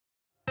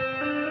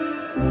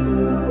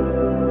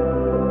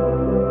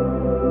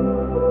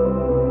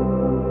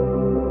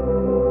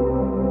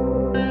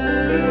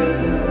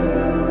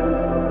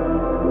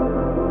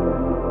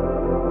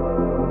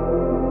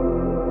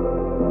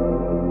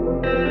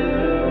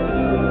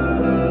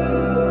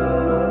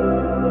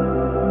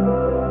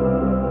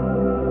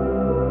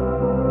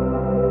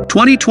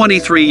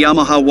(2023)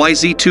 Yamaha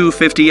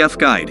YZ250F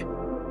Guide.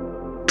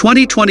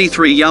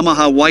 2023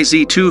 Yamaha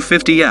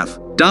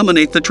YZ250F,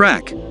 dominate the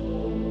track.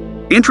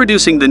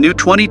 Introducing the new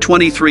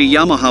 2023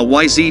 Yamaha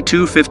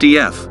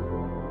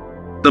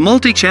YZ250F. The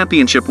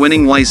multi-championship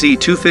winning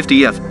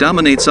YZ250F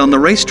dominates on the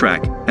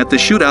racetrack, at the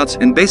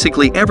shootouts and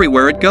basically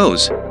everywhere it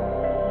goes.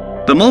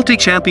 The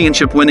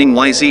multi-championship winning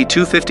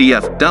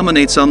YZ250F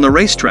dominates on the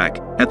racetrack,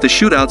 at the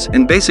shootouts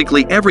and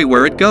basically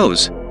everywhere it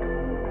goes.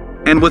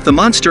 And with the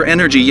Monster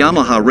Energy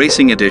Yamaha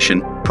Racing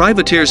Edition,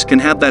 privateers can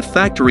have that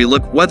factory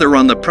look whether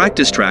on the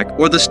practice track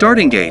or the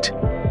starting gate.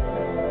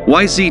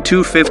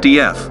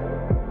 YZ250F.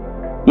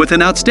 With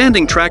an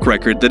outstanding track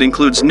record that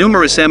includes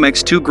numerous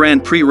MX2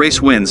 Grand Prix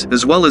race wins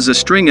as well as a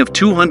string of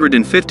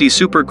 250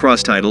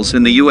 Supercross titles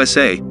in the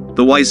USA,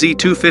 the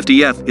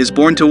YZ250F is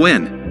born to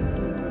win.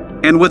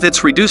 And with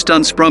its reduced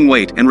unsprung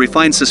weight and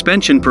refined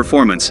suspension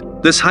performance,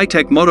 this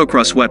high-tech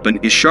motocross weapon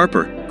is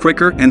sharper,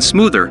 quicker and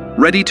smoother,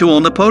 ready to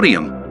own the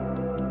podium.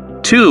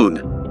 Tune.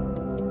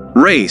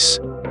 Race.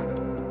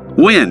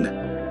 Win.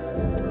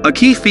 A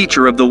key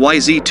feature of the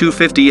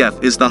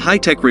YZ250F is the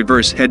high-tech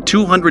reverse head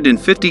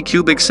 250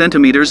 cubic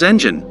centimeters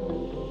engine.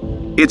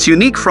 Its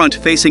unique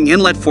front-facing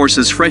inlet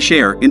forces fresh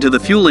air into the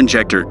fuel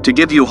injector to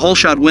give you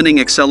whole-shot winning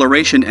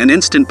acceleration and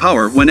instant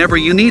power whenever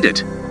you need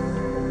it.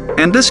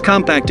 And this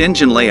compact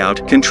engine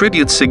layout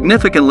contributes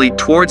significantly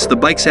towards the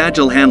bike's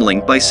agile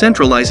handling by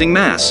centralizing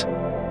mass.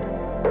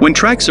 When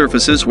track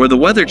surfaces where the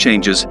weather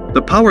changes,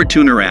 the Power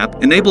Tuner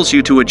app enables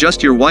you to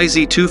adjust your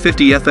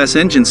YZ250F's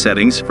engine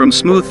settings from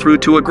smooth through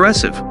to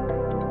aggressive.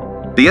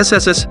 The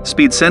SSS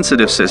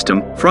speed-sensitive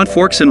system, front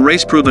forks and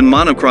race-proven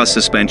monocross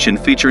suspension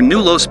feature new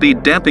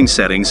low-speed damping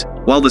settings,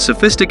 while the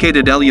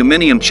sophisticated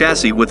aluminum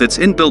chassis with its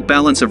inbuilt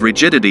balance of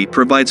rigidity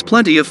provides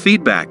plenty of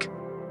feedback.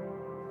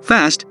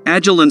 Fast,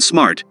 agile and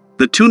smart,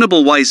 the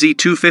tunable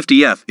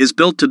YZ250F is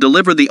built to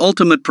deliver the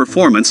ultimate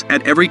performance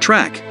at every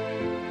track.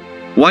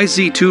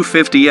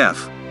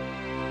 YZ250F.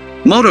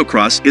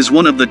 Motocross is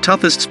one of the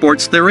toughest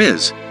sports there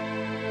is.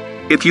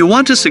 If you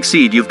want to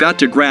succeed, you've got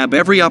to grab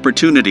every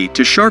opportunity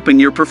to sharpen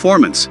your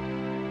performance.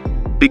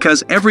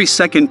 Because every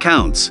second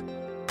counts.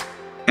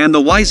 And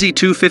the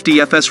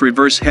YZ250F's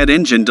reverse head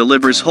engine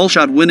delivers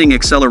whole-shot winning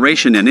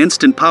acceleration and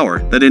instant power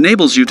that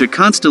enables you to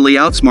constantly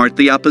outsmart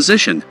the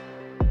opposition.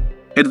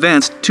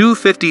 Advanced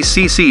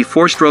 250cc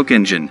 4-stroke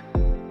engine.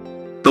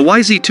 The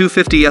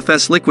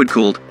YZ250F's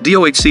liquid-cooled,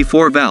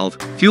 DOHC4 valve,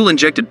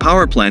 fuel-injected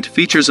power plant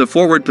features a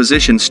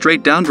forward-position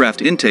straight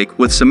downdraft intake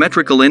with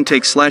symmetrical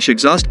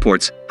intake/exhaust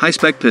ports,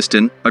 high-spec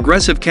piston,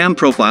 aggressive cam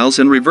profiles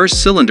and reverse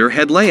cylinder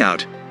head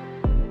layout.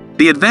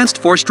 The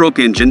advanced 4-stroke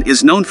engine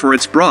is known for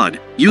its broad,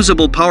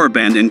 usable power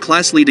band and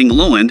class-leading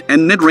low-end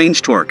and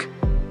mid-range torque.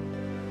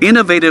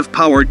 Innovative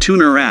Power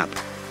Tuner app.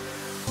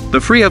 The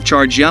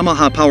free-of-charge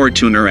Yamaha Power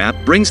Tuner app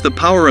brings the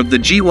power of the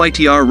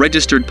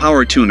GYTR-registered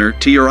Power Tuner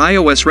to your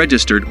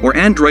iOS-registered or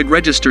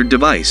Android-registered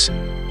device.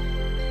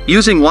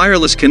 Using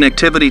wireless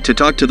connectivity to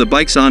talk to the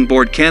bike's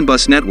onboard CAN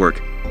bus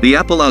network, the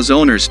app allows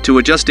owners to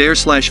adjust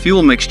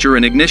air/fuel mixture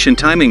and ignition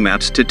timing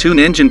maps to tune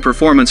engine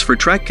performance for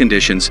track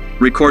conditions,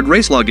 record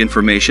race log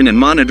information and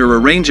monitor a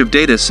range of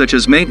data such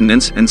as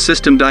maintenance and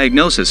system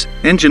diagnosis,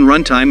 engine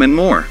runtime and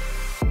more.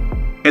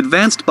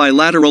 Advanced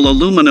Bilateral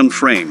Aluminum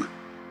Frame.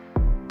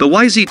 The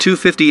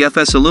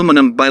YZ250F's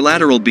aluminum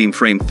bilateral beam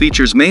frame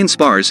features main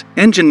spars,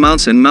 engine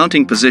mounts and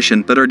mounting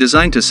position that are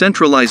designed to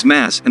centralize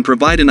mass and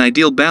provide an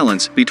ideal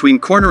balance between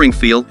cornering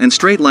feel and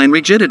straight-line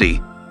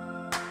rigidity.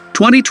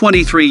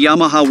 2023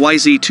 Yamaha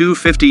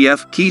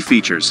YZ250F Key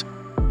Features.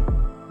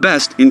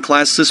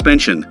 Best-in-class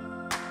suspension.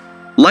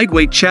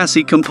 Lightweight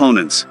chassis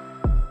components.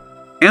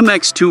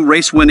 MX2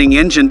 race-winning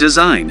engine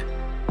design.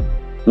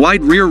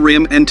 Wide rear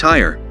rim and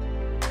tire.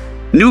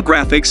 New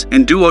graphics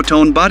and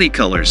duotone body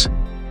colors.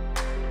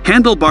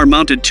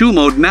 Handlebar-mounted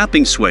 2-mode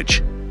mapping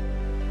switch.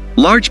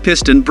 Large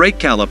piston brake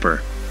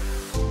caliper.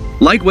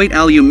 Lightweight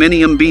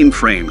aluminum beam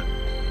frame.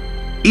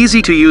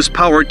 Easy-to-use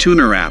Power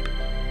Tuner app.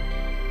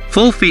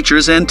 Full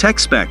features and tech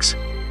specs.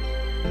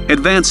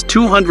 Advanced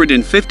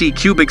 250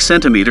 cubic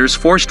centimeters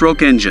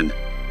 4-stroke engine.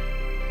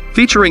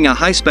 Featuring a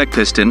high-spec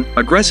piston,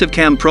 aggressive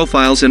cam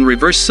profiles and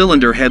reverse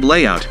cylinder head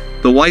layout,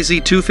 the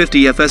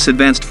YZ250F's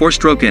advanced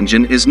 4-stroke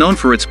engine is known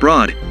for its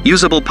broad,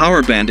 usable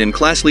power band and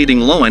class-leading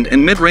low-end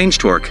and mid-range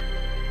torque.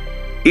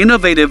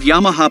 Innovative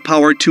Yamaha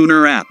Power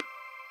Tuner app.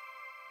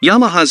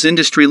 Yamaha's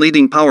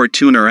industry-leading Power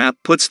Tuner app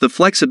puts the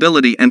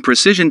flexibility and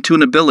precision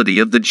tunability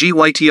of the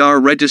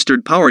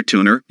GYTR-registered Power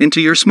Tuner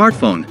into your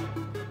smartphone.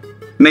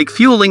 Make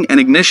fueling and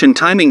ignition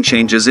timing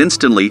changes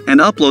instantly and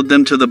upload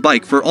them to the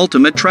bike for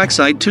ultimate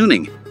trackside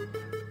tuning.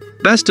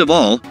 Best of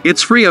all,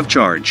 it's free of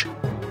charge.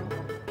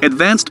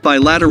 Advanced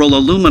Bilateral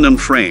Aluminum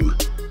Frame.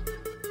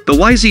 The The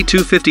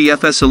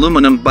YZ250F's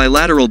aluminum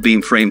bilateral beam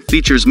frame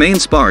features main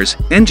spars,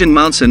 engine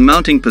mounts and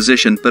mounting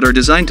position that are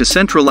designed to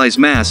centralize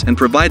mass and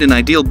provide an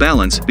ideal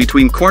balance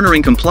between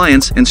cornering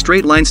compliance and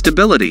straight-line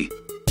stability.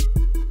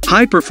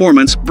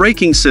 High-performance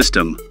braking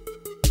system.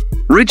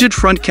 Rigid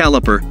front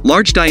caliper,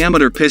 large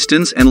diameter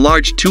pistons and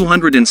large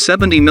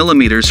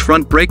 270mm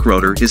front brake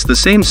rotor is the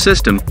same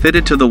system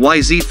fitted to the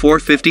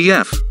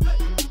YZ450F.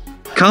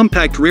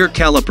 Compact rear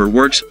caliper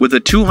works with a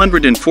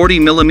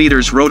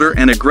 240mm rotor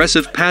and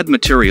aggressive pad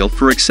material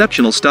for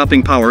exceptional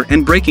stopping power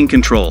and braking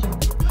control.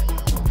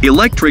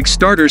 Electric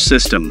starter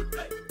system.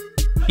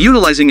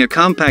 Utilizing a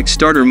compact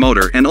starter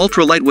motor and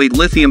ultra-lightweight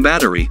lithium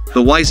battery,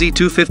 the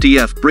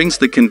YZ250F brings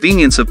the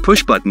convenience of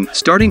push-button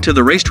starting to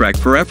the racetrack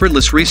for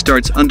effortless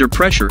restarts under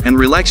pressure and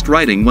relaxed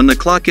riding when the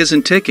clock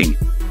isn't ticking.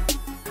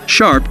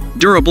 Sharp,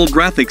 durable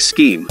graphics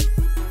scheme.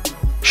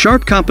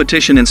 Sharp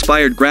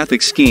competition-inspired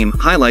graphics scheme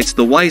highlights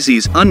the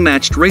YZ's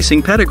unmatched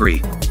racing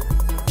pedigree.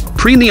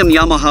 Premium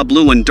Yamaha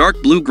blue and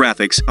dark blue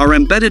graphics are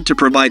embedded to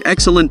provide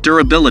excellent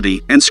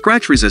durability and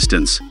scratch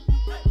resistance.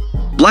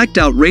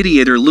 Blacked-out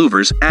radiator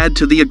louvers add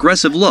to the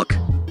aggressive look.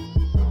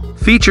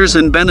 Features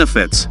and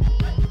benefits.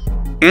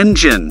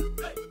 Engine.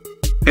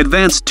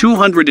 Advanced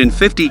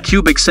 250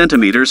 cubic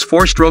centimeters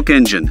 4-stroke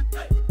engine.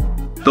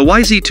 The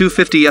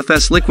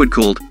YZ250F's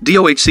liquid-cooled,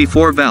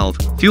 DOHC4 valve,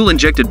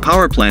 fuel-injected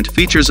powerplant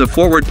features a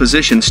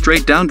forward-position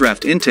straight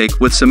downdraft intake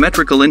with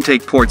symmetrical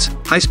intake ports,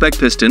 high-spec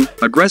piston,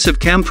 aggressive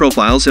cam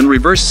profiles and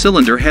reverse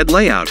cylinder head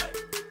layout.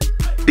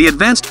 The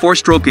advanced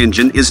 4-stroke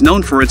engine is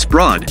known for its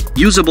broad,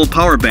 usable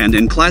power band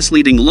and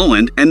class-leading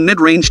low-end and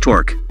mid-range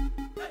torque.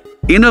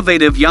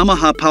 Innovative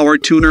Yamaha Power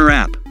Tuner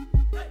app.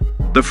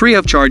 The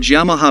free-of-charge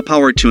Yamaha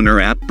Power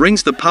Tuner app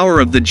brings the power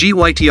of the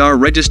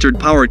GYTR-registered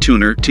power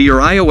tuner to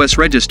your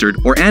iOS-registered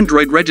or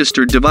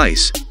Android-registered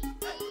device.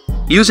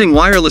 Using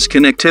wireless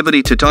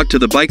connectivity to talk to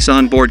the bike's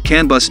onboard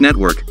CAN bus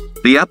network,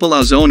 the app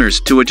allows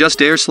owners to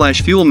adjust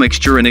air/fuel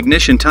mixture and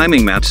ignition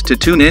timing maps to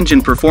tune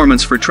engine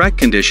performance for track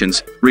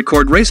conditions,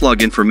 record race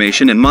log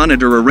information and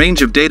monitor a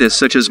range of data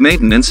such as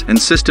maintenance and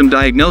system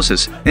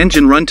diagnosis,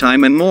 engine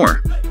runtime and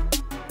more.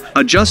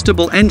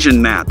 Adjustable engine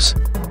maps.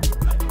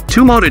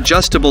 2-mode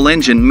adjustable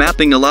engine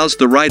mapping allows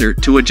the rider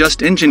to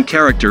adjust engine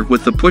character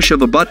with the push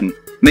of a button,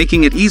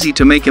 making it easy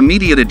to make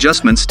immediate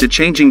adjustments to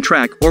changing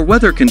track or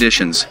weather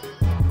conditions.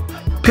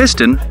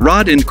 Piston,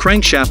 rod and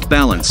crankshaft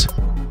balance.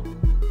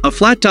 A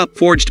flat-top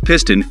forged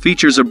piston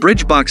features a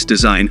bridge box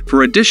design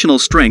for additional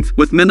strength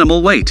with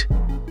minimal weight.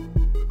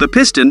 The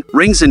piston,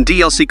 rings and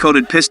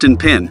DLC-coated piston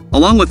pin,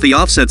 along with the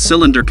offset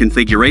cylinder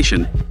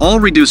configuration, all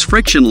reduce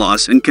friction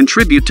loss and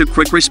contribute to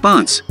quick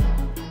response.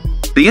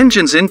 The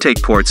engine's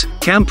intake ports,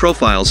 cam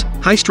profiles,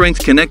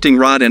 high-strength connecting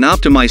rod and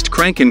optimized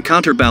crank and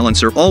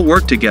counterbalancer all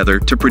work together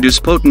to produce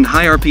potent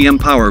high RPM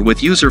power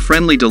with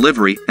user-friendly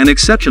delivery and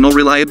exceptional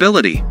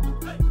reliability.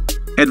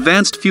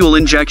 Advanced fuel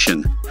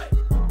injection.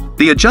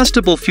 The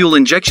adjustable fuel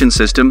injection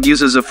system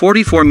uses a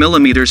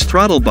 44mm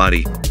throttle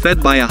body,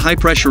 fed by a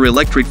high-pressure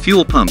electric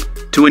fuel pump,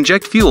 to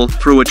inject fuel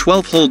through a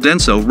 12-hole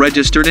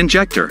Denso-registered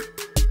injector.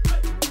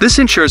 This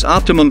ensures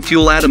optimum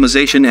fuel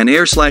atomization and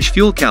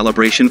air/fuel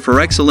calibration for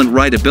excellent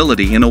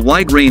rideability in a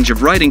wide range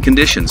of riding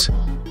conditions.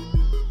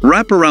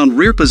 Wraparound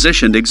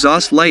rear-positioned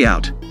exhaust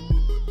layout.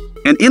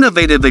 An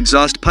innovative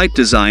exhaust pipe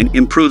design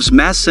improves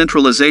mass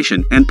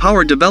centralization and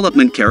power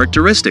development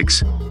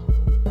characteristics.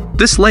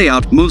 This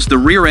layout moves the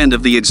rear end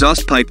of the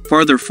exhaust pipe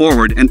farther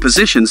forward and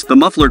positions the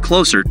muffler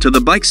closer to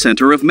the bike's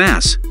center of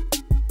mass.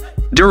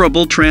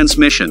 Durable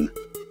transmission.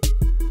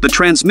 The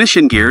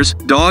transmission gears,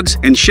 dogs,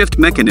 and shift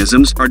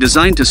mechanisms are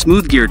designed to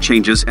smooth gear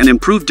changes and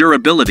improve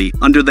durability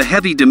under the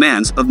heavy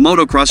demands of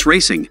motocross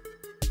racing.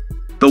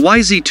 The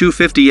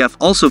YZ250F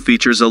also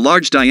features a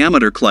large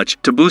diameter clutch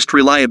to boost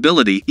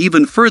reliability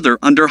even further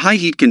under high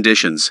heat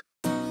conditions.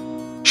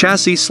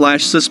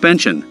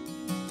 Chassis/suspension.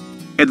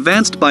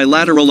 Advanced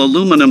bilateral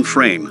aluminum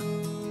frame.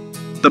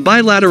 The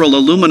bilateral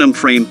aluminum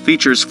frame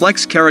features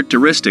flex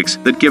characteristics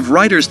that give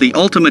riders the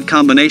ultimate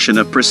combination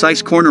of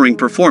precise cornering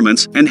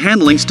performance and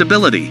handling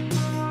stability.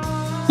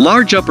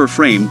 Large upper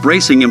frame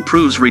bracing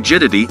improves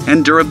rigidity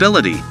and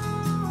durability.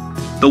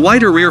 The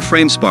wider rear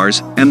frame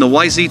spars and the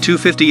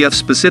YZ250F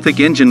specific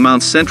engine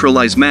mounts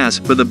centralize mass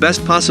for the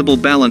best possible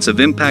balance of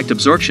impact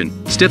absorption,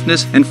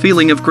 stiffness, and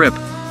feeling of grip.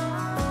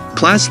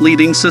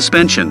 Class-leading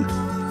suspension.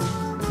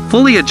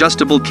 Fully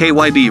adjustable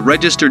KYB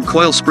registered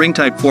coil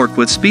spring-type fork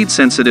with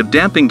speed-sensitive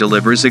damping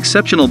delivers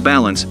exceptional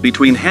balance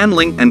between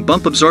handling and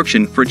bump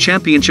absorption for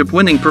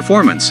championship-winning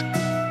performance.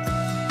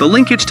 The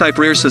linkage-type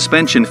rear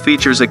suspension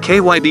features a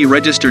KYB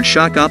registered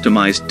shock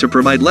optimized to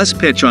provide less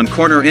pitch on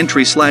corner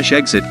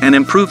entry/exit and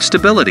improve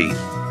stability.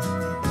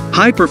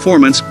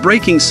 High-performance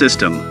braking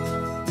system.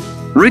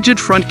 Rigid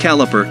front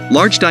caliper,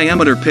 large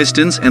diameter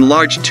pistons and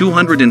large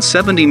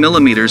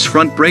 270mm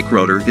front brake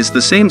rotor is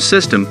the same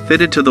system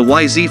fitted to the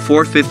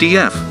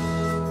YZ450F.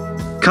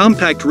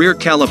 Compact rear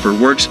caliper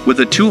works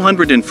with a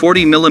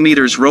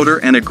 240mm rotor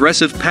and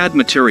aggressive pad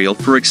material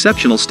for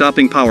exceptional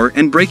stopping power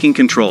and braking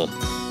control.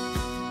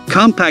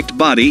 Compact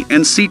body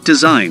and seat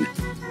design.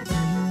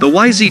 The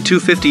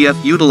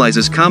YZ250F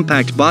utilizes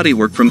compact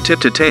bodywork from tip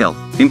to tail,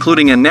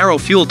 including a narrow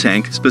fuel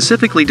tank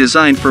specifically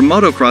designed for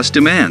motocross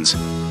demands.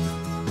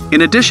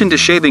 In addition to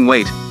shaving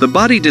weight, the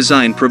body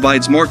design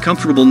provides more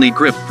comfortable knee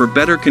grip for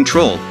better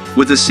control,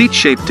 with a seat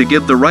shape to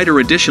give the rider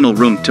additional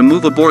room to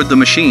move aboard the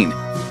machine.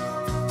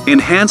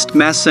 Enhanced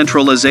mass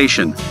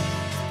centralization.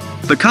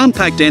 The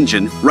compact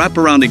engine,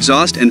 wraparound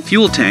exhaust and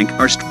fuel tank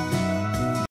are